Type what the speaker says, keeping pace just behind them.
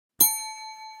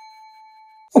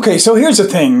Okay, so here's the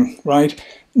thing, right?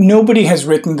 Nobody has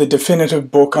written the definitive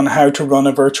book on how to run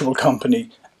a virtual company.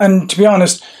 And to be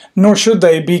honest, nor should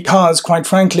they, because quite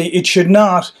frankly, it should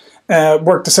not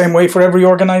work the same way for every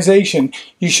organization.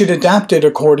 You should adapt it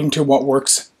according to what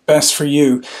works best for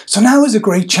you. So now is a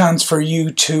great chance for you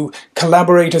to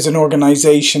collaborate as an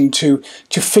organization, to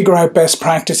figure out best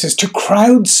practices, to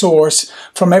crowdsource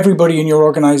from everybody in your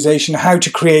organization how to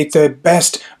create the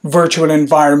best virtual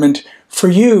environment for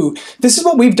you. This is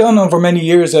what we've done over many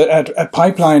years at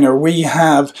Pipeliner.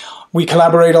 We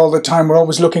collaborate all the time. We're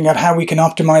always looking at how we can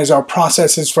optimize our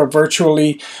processes for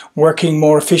virtually working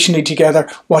more efficiently together,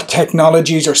 what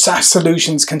technologies or SaaS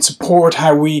solutions can support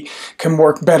how we can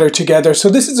work better together. So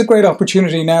this is a great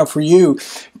opportunity now for you.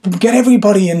 Get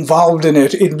everybody involved in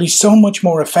it. It'll be so much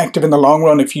more effective in the long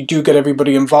run if you do get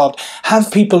everybody involved. Have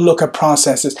people look at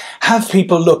processes. Have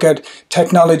people look at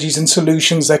technologies and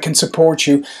solutions that can support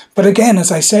you. But again,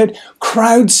 as I said,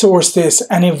 crowdsource this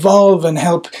and evolve and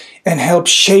help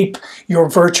shape your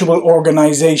virtual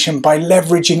organization by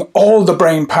leveraging all the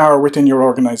brain power within your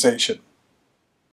organization.